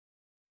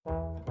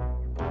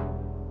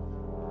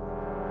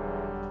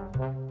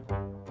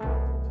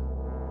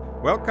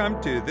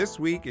Welcome to This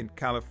Week in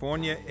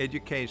California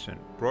Education,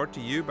 brought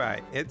to you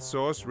by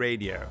EdSource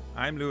Radio.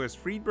 I'm Louis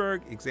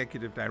Friedberg,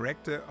 Executive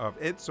Director of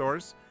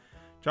EdSource.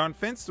 John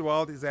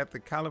Fensterwald is at the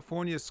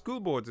California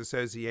School Boards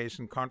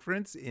Association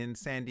Conference in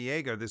San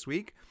Diego this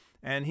week,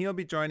 and he'll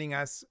be joining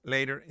us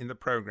later in the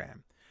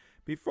program.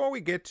 Before we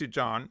get to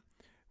John,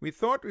 we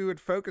thought we would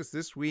focus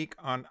this week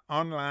on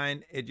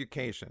online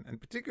education,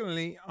 and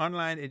particularly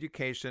online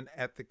education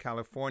at the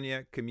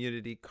California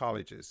community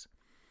colleges.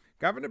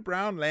 Governor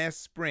Brown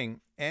last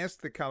spring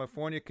asked the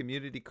California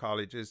community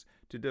colleges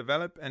to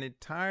develop an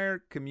entire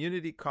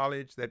community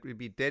college that would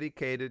be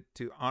dedicated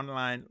to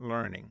online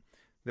learning.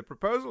 The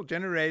proposal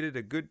generated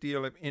a good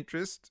deal of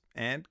interest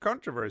and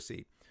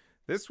controversy.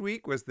 This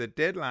week was the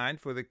deadline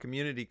for the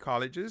community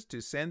colleges to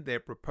send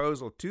their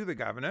proposal to the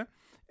governor,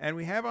 and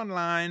we have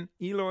online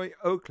Eloy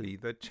Oakley,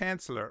 the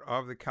chancellor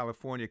of the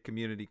California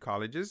community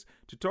colleges,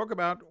 to talk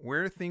about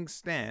where things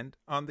stand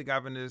on the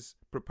governor's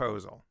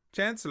proposal.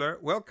 Chancellor,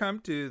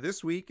 welcome to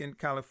This Week in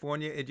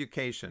California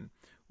Education.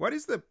 What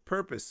is the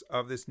purpose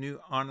of this new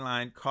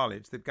online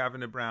college that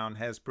Governor Brown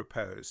has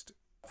proposed?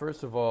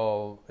 First of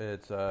all,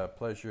 it's a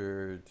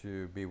pleasure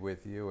to be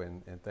with you,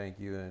 and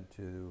thank you and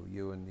to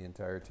you and the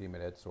entire team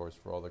at EdSource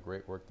for all the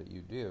great work that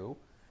you do.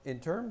 In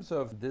terms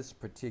of this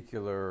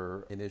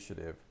particular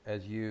initiative,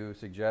 as you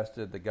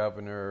suggested, the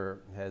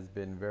governor has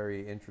been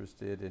very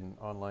interested in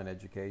online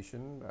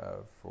education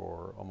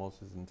for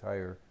almost his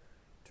entire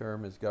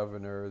term as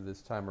governor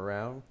this time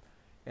around,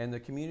 and the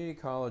community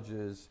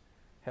colleges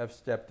have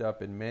stepped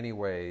up in many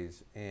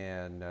ways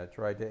and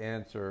tried to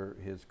answer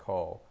his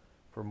call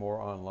for more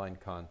online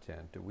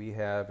content. We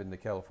have in the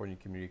California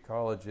community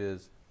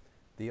colleges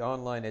the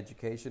Online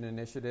Education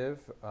Initiative,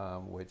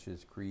 which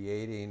is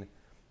creating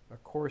a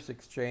course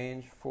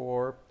exchange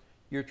for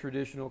your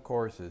traditional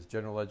courses,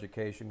 general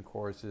education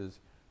courses,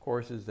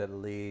 courses that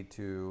lead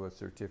to a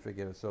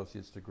certificate,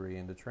 associate's degree,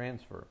 and a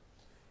transfer.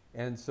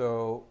 And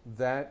so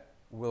that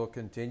will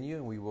continue,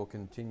 and we will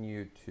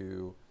continue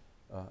to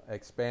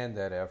expand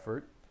that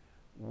effort.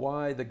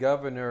 Why the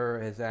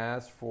governor has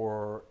asked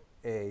for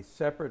a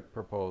separate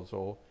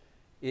proposal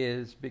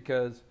is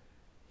because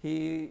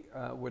he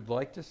would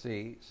like to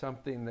see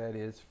something that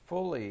is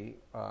fully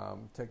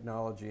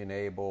technology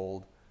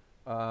enabled,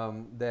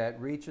 that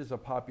reaches a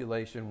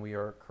population we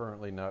are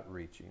currently not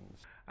reaching.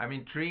 I'm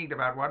intrigued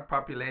about what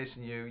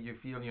population you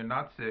feel you're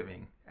not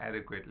serving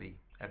adequately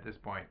at this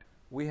point.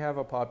 We have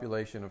a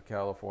population of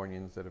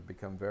Californians that have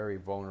become very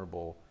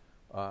vulnerable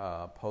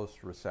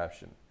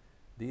post-recession.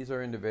 These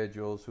are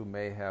individuals who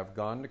may have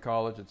gone to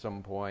college at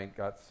some point,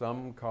 got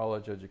some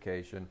college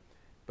education,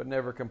 but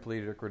never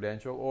completed a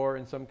credential, or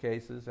in some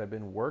cases have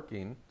been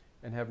working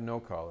and have no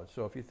college.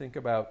 So if you think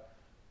about,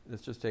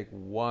 let's just take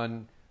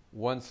one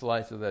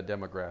slice of that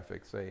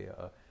demographic, say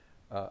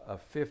a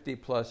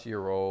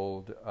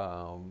 50-plus-year-old,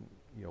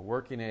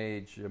 working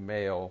age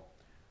male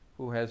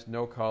who has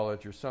no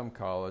college or some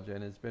college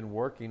and has been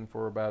working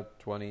for about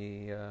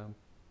 20,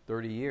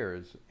 30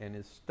 years and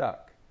is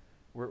stuck.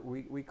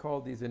 We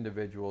call these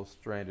individuals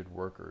stranded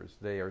workers.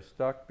 They are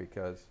stuck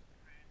because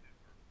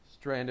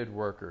stranded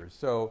workers.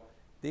 So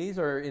these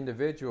are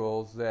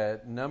individuals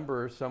that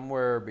number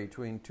somewhere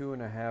between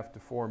 2.5 to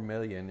 4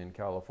 million in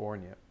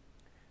California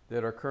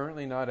that are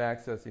currently not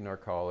accessing our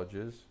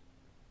colleges.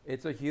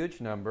 It's a huge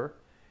number.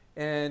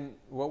 And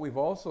what we've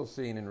also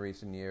seen in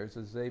recent years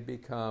is they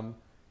become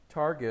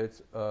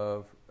targets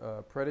of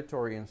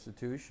predatory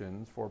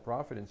institutions,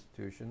 for-profit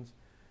institutions,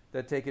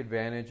 that take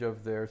advantage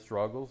of their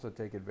struggles, that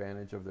take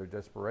advantage of their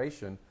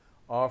desperation,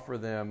 offer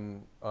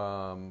them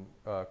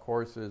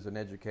courses and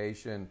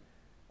education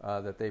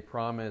that they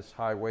promise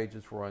high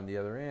wages for on the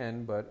other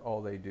end, but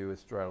all they do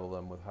is straddle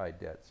them with high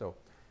debt. So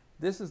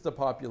this is the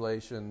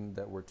population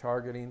that we're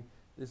targeting.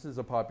 This is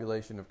a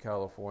population of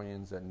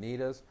Californians that need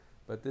us,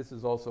 but this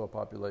is also a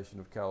population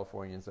of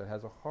Californians that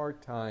has a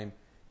hard time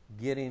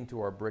getting to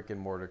our brick and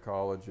mortar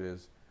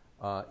colleges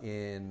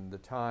in the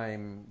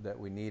time that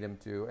we need them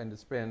to, and to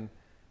spend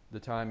the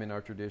time in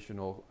our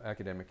traditional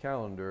academic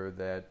calendar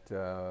that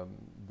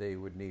they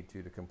would need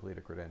to complete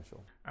a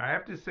credential. I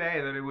have to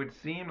say that it would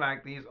seem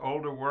like these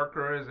older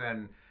workers,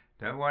 and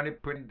don't want to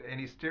put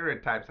any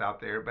stereotypes out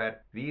there,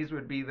 but these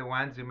would be the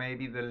ones who may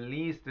be the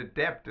least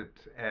adept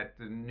at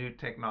the new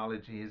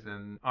technologies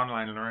and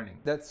online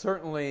learning. That's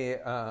certainly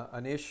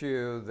an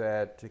issue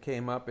that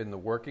came up in the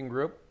working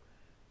group.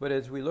 But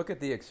as we look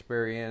at the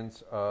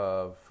experience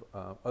of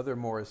other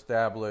more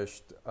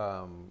established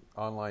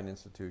online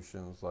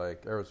institutions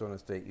like Arizona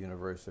State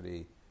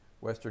University,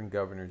 Western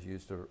Governors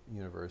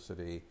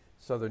University,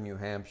 Southern New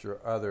Hampshire,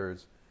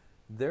 others,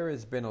 there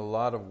has been a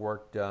lot of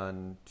work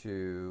done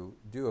to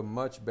do a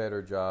much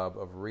better job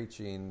of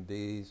reaching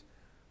these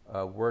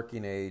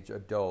working age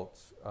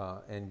adults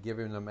and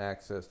giving them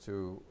access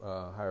to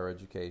higher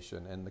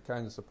education and the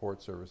kinds of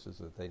support services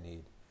that they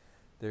need.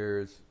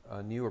 There's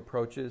new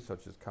approaches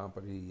such as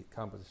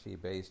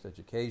competency-based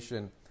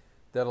education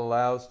that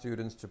allows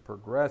students to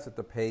progress at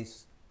the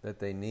pace that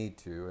they need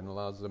to and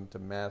allows them to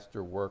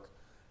master work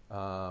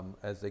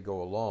as they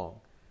go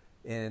along.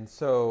 And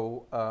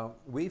so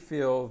we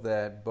feel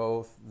that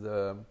both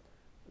the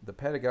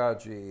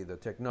pedagogy, the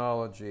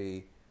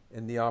technology,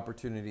 and the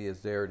opportunity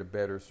is there to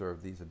better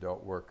serve these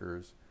adult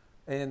workers.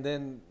 And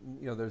then,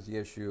 there's the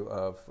issue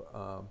of,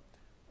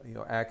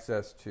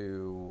 access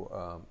to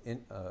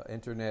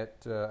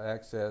internet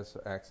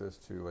access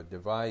to a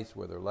device,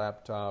 whether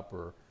laptop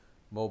or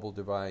mobile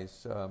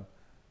device.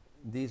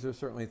 These are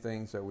certainly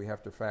things that we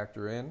have to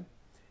factor in.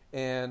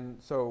 And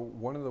so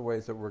one of the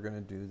ways that we're going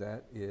to do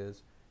that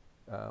is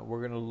we're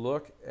going to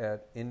look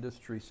at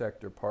industry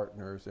sector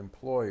partners,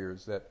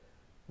 employers that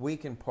we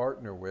can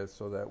partner with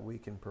so that we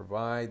can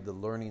provide the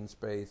learning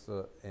space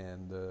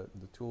and the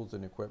tools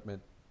and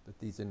equipment that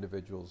these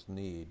individuals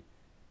need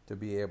to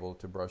be able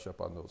to brush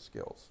up on those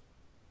skills.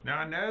 Now,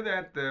 I know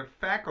that the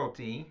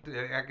faculty,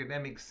 the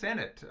academic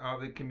senate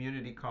of the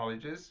community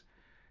colleges,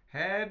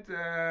 had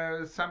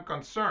some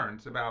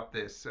concerns about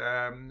this.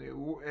 And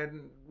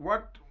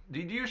what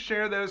did you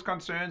share those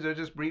concerns, or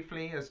just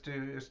briefly as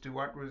to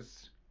what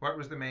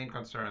was the main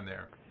concern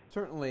there?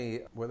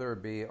 Certainly, whether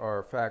it be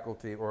our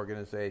faculty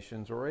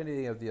organizations or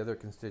any of the other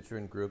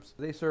constituent groups,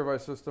 they serve our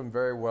system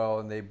very well,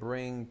 and they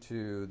bring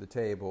to the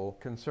table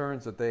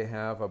concerns that they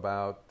have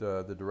about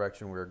the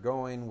direction we're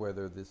going,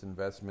 whether this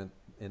investment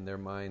in their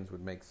minds would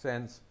make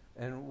sense,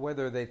 and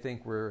whether they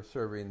think we're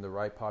serving the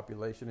right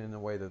population in a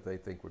way that they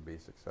think would be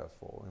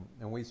successful.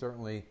 And we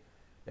certainly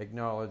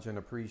acknowledge and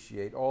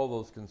appreciate all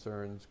those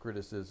concerns,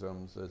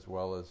 criticisms, as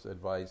well as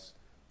advice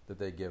that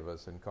they give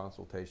us and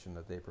consultation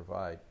that they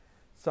provide.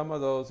 Some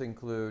of those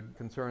include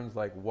concerns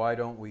like, why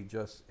don't we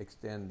just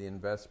extend the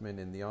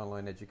investment in the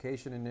online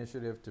education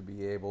initiative to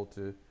be able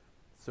to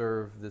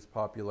serve this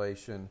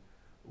population?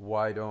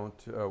 Why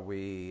don't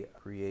we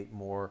create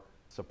more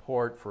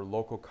support for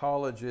local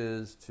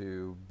colleges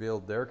to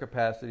build their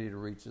capacity to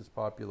reach this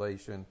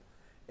population?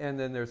 And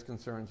then there's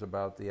concerns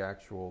about the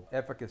actual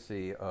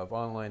efficacy of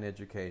online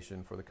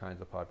education for the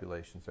kinds of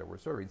populations that we're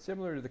serving,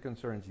 similar to the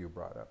concerns you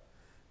brought up.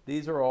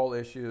 These are all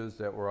issues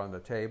that were on the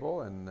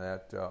table and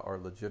that are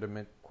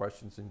legitimate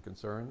questions and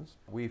concerns.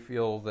 We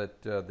feel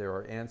that there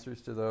are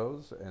answers to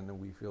those, and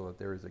we feel that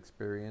there is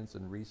experience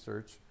and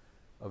research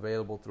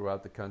available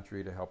throughout the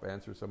country to help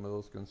answer some of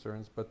those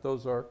concerns. But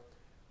those are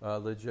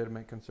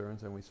legitimate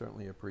concerns, and we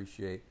certainly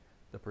appreciate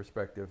the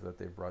perspective that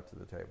they've brought to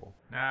the table.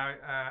 Now,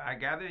 I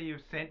gather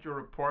you've sent your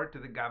report to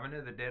the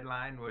governor. The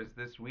deadline was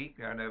this week,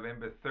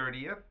 November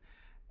 30th.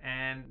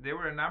 And there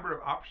were a number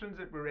of options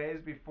that were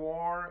raised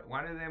before.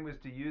 One of them was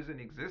to use an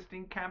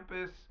existing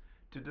campus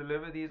to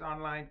deliver these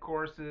online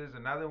courses.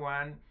 Another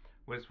one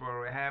was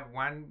for have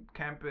one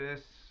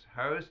campus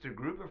host a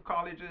group of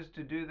colleges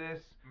to do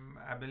this.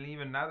 I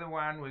believe another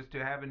one was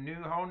to have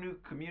a whole new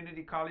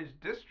community college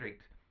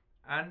district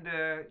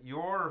under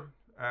your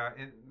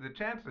in the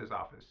chancellor's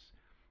office.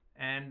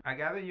 And I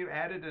gather you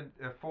added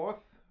a fourth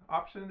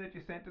option that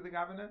you sent to the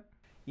governor?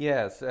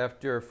 Yes,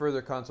 after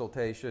further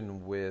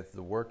consultation with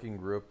the working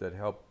group that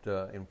helped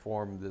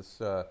inform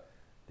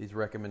these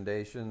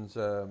recommendations,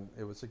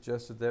 it was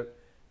suggested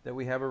that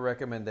we have a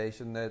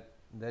recommendation that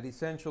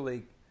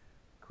essentially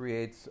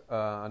creates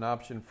an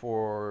option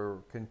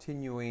for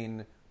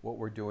continuing what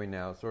we're doing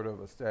now, sort of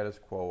a status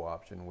quo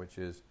option, which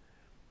is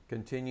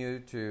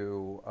continue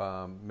to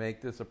make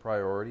this a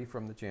priority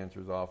from the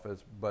Chancellor's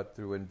office, but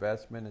through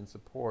investment and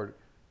support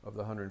of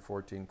the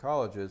 114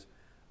 colleges,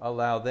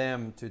 allow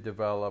them to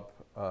develop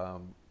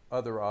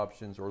other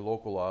options or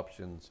local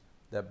options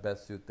that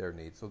best suit their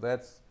needs. So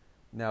that's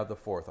now the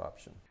fourth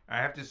option. I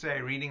have to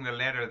say, reading the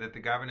letter that the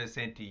governor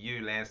sent to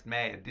you last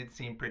May, it did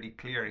seem pretty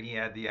clear he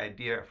had the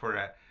idea for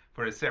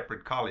a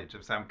separate college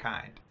of some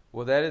kind.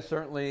 Well, that is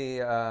certainly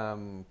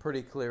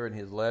pretty clear in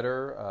his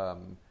letter.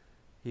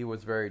 He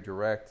was very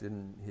direct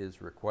in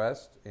his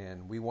request,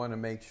 and we want to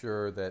make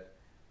sure that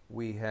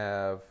we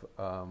have,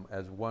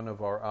 as one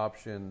of our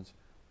options,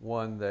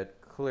 one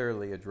that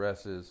clearly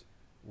addresses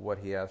what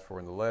he asked for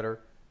in the letter,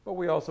 but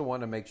we also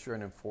want to make sure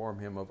and inform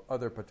him of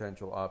other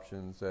potential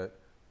options that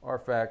our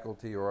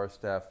faculty or our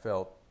staff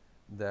felt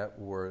that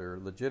were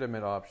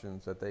legitimate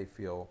options that they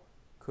feel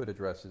could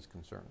address his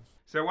concerns.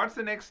 So what's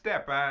the next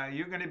step?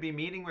 You're going to be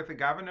meeting with the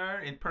governor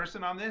in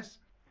person on this?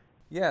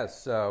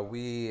 Yes,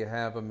 we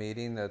have a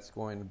meeting that's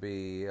going to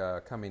be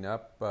coming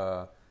up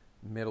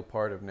middle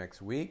part of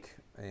next week,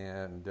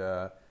 and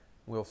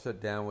we'll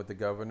sit down with the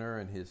governor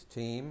and his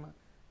team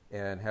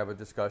and have a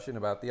discussion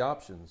about the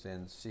options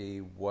and see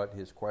what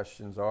his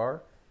questions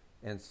are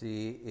and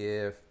see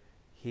if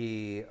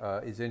he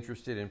is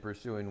interested in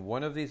pursuing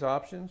one of these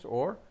options,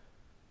 or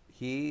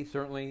he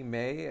certainly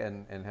may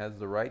and has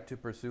the right to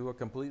pursue a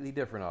completely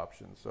different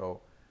option.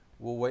 So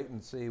we'll wait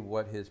and see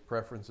what his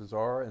preferences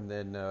are and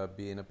then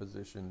be in a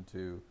position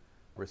to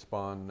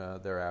respond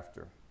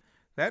thereafter.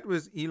 That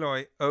was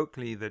Eloy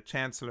Oakley, the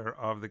Chancellor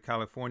of the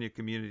California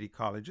Community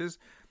Colleges.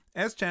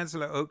 As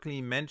Chancellor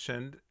Oakley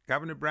mentioned,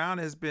 Governor Brown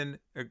has been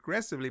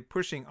aggressively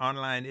pushing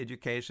online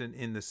education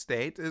in the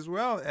state as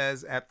well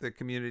as at the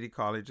community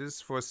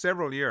colleges for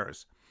several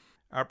years.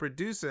 Our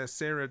producer,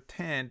 Sarah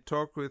Tan,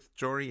 talked with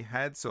Jory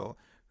Hadsell,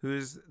 who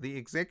is the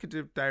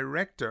executive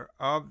director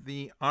of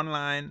the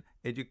Online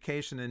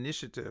Education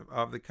Initiative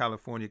of the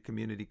California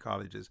Community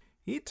Colleges.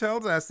 He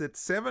tells us that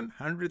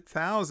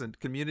 700,000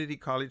 community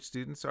college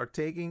students are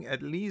taking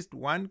at least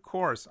one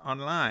course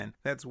online.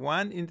 That's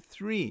 1 in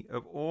 3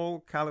 of all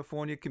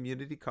California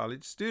community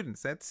college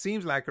students. That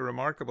seems like a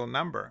remarkable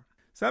number.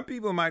 Some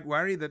people might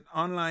worry that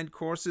online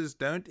courses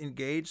don't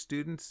engage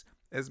students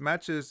as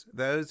much as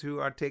those who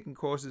are taking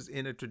courses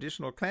in a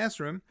traditional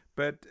classroom,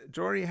 but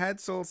Jory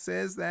Hadsell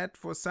says that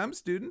for some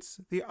students,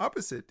 the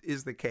opposite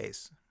is the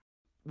case.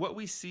 What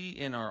we see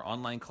in our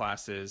online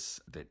classes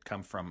that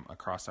come from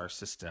across our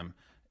system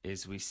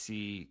is we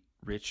see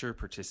richer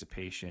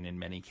participation in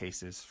many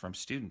cases from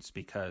students,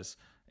 because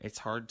it's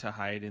hard to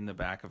hide in the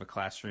back of a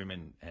classroom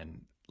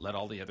and let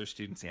all the other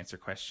students answer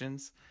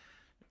questions.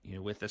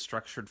 With the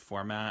structured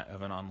format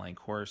of an online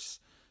course,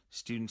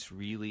 students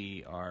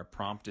really are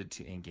prompted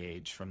to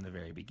engage from the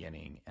very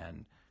beginning.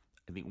 And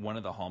I think one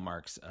of the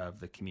hallmarks of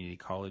the community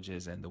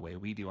colleges and the way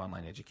we do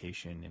online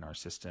education in our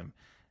system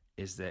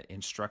is that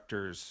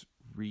instructors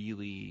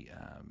really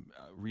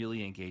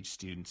engage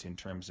students in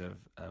terms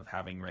of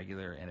having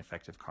regular and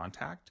effective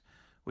contact,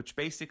 which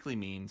basically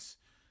means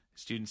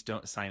students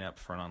don't sign up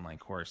for an online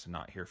course and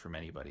not hear from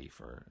anybody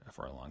for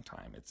a long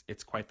time.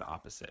 It's quite the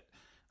opposite.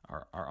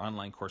 Our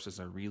online courses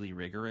are really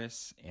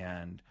rigorous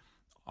and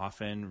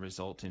often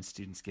result in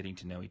students getting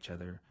to know each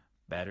other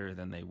better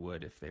than they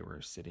would if they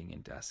were sitting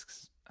in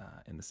desks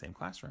in the same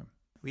classroom.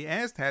 We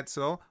asked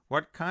Hadsell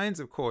what kinds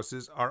of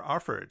courses are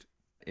offered.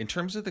 In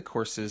terms of the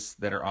courses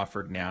that are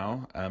offered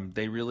now,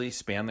 they really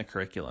span the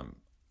curriculum.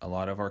 A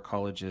lot of our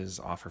colleges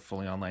offer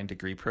fully online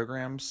degree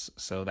programs,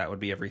 so that would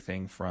be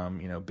everything from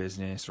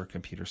business or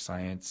computer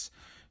science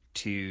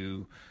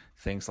to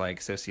things like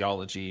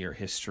sociology or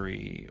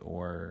history,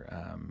 or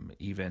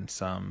even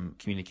some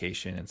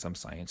communication and some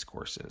science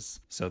courses.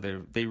 So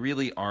they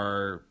really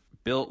are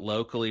built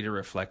locally to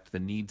reflect the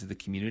needs of the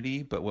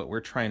community, but what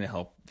we're trying to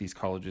help these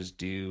colleges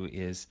do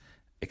is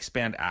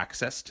expand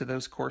access to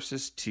those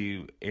courses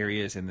to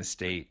areas in the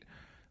state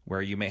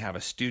where you may have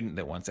a student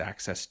that wants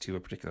access to a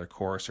particular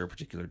course or a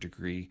particular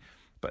degree,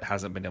 but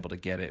hasn't been able to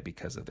get it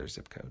because of their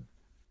zip code.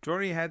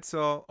 Jory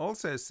Hadsell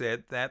also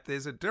said that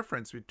there's a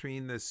difference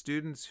between the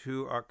students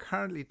who are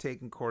currently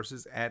taking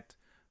courses at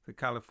the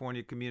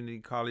California Community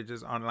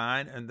Colleges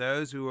online and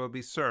those who will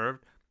be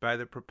served by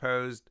the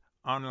proposed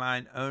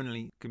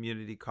online-only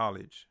community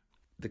college.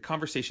 The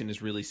conversation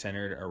is really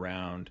centered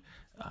around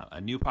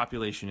a new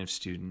population of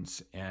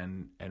students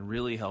and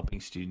really helping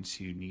students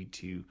who need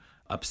to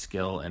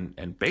upskill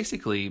and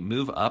basically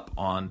move up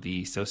on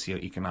the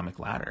socioeconomic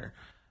ladder.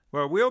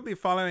 Well, we'll be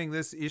following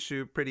this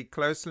issue pretty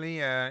closely,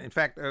 in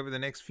fact, over the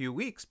next few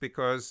weeks,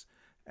 because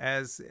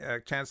as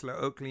Chancellor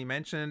Oakley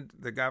mentioned,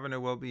 the governor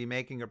will be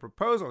making a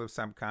proposal of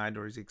some kind,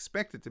 or is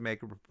expected to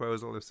make a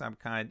proposal of some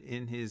kind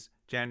in his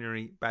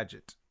January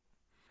budget.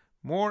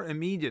 More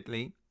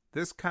immediately,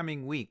 this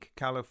coming week,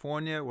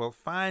 California will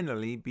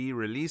finally be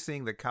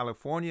releasing the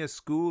California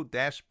School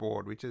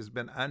Dashboard, which has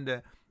been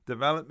under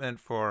development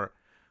for,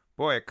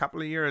 a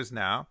couple of years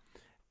now,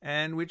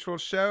 and which will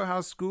show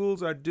how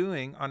schools are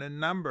doing on a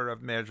number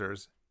of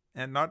measures,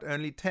 and not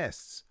only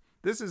tests.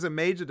 This is a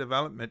major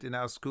development in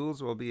how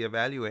schools will be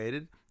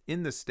evaluated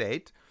in the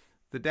state.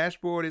 The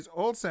dashboard is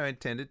also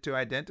intended to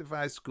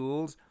identify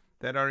schools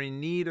that are in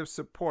need of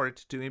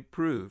support to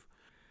improve.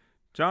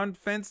 John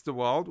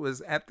Fensterwald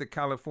was at the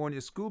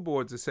California School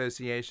Boards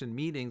Association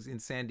meetings in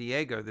San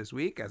Diego this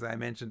week, as I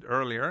mentioned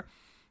earlier,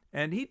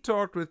 and he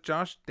talked with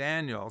Josh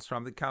Daniels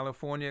from the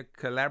California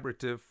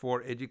Collaborative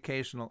for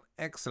Educational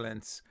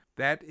Excellence.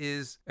 That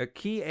is a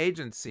key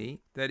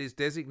agency that is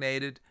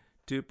designated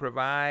to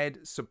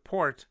provide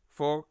support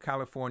for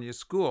California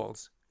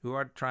schools who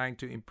are trying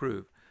to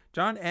improve.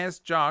 John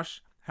asked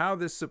Josh how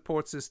this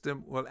support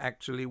system will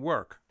actually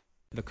work.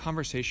 The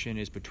conversation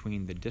is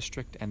between the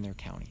district and their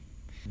county.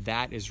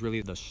 That is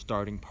really the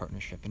starting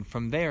partnership. And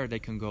from there, they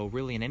can go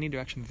really in any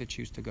direction that they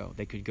choose to go.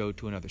 They could go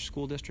to another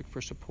school district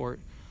for support,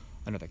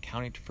 another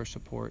county for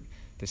support,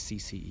 the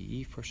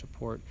CCEE for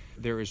support.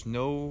 There is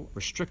no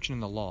restriction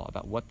in the law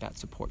about what that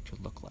support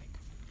should look like.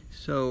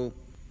 So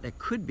there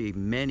could be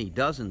many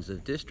dozens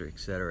of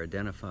districts that are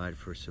identified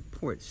for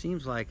support.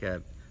 Seems like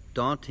a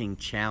daunting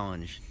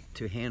challenge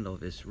to handle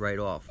this right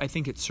off. I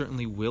think it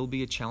certainly will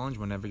be a challenge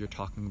whenever you're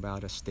talking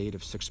about a state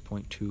of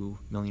 6.2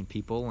 million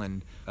people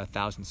and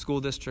 1,000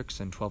 school districts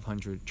and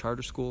 1,200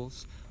 charter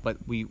schools. But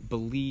we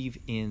believe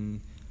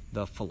in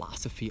the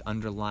philosophy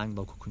underlying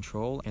local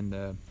control and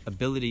the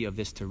ability of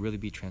this to really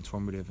be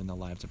transformative in the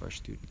lives of our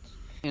students.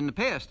 In the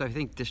past, I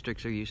think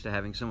districts are used to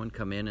having someone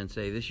come in and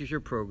say, this is your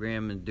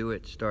program and do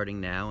it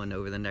starting now and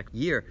over the next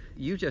year.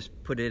 You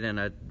just put it in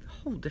a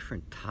whole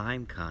different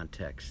time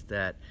context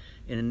that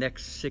in the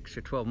next 6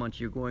 or 12 months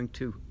you're going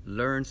to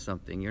learn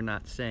something. You're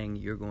not saying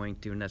you're going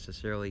to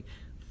necessarily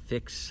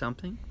fix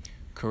something?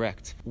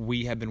 Correct.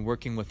 We have been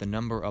working with a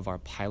number of our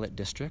pilot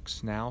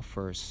districts now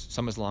for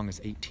some as long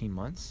as 18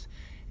 months.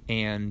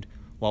 And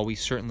while we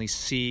certainly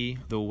see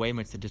the way in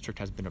which the district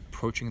has been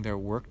approaching their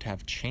work to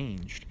have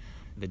changed,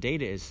 the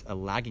data is a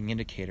lagging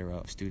indicator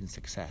of student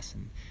success.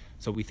 And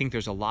so we think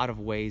there's a lot of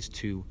ways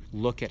to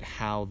look at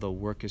how the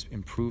work is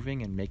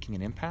improving and making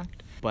an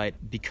impact. But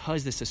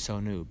because this is so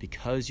new,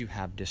 because you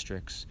have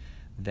districts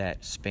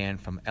that span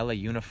from LA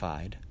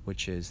Unified,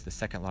 which is the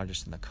second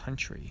largest in the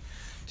country,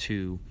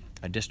 to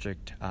a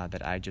district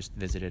that I just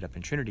visited up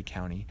in Trinity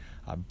County,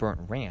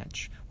 Burnt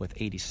Ranch, with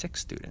 86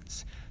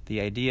 students.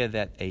 The idea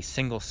that a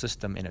single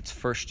system in its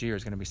first year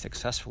is going to be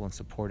successful in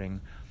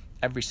supporting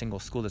every single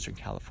school district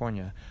in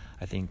California,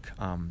 I think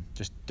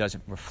just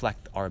doesn't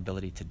reflect our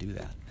ability to do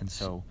that. And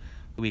so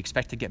we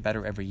expect to get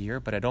better every year,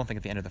 but I don't think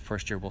at the end of the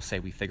first year we'll say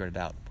we figured it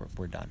out,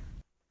 we're done.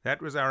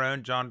 That was our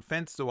own John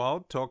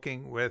Fensterwald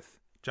talking with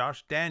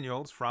Josh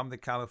Daniels from the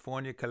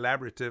California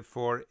Collaborative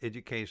for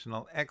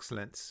Educational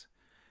Excellence.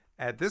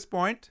 At this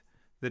point,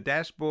 the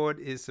dashboard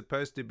is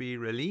supposed to be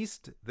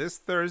released this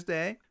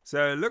Thursday,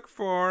 so look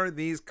for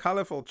these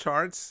colorful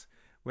charts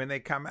when they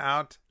come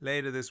out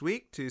later this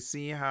week to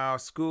see how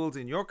schools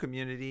in your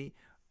community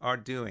are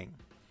doing.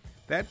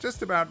 That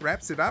just about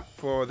wraps it up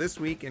for this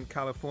week in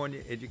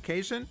California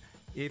education.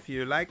 If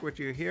you like what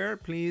you hear,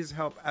 please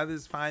help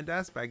others find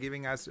us by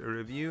giving us a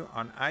review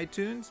on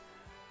iTunes.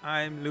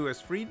 I'm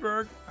Louis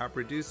Friedberg. Our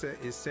producer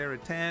is Sarah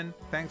Tan.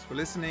 Thanks for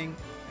listening,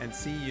 and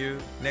see you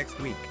next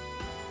week.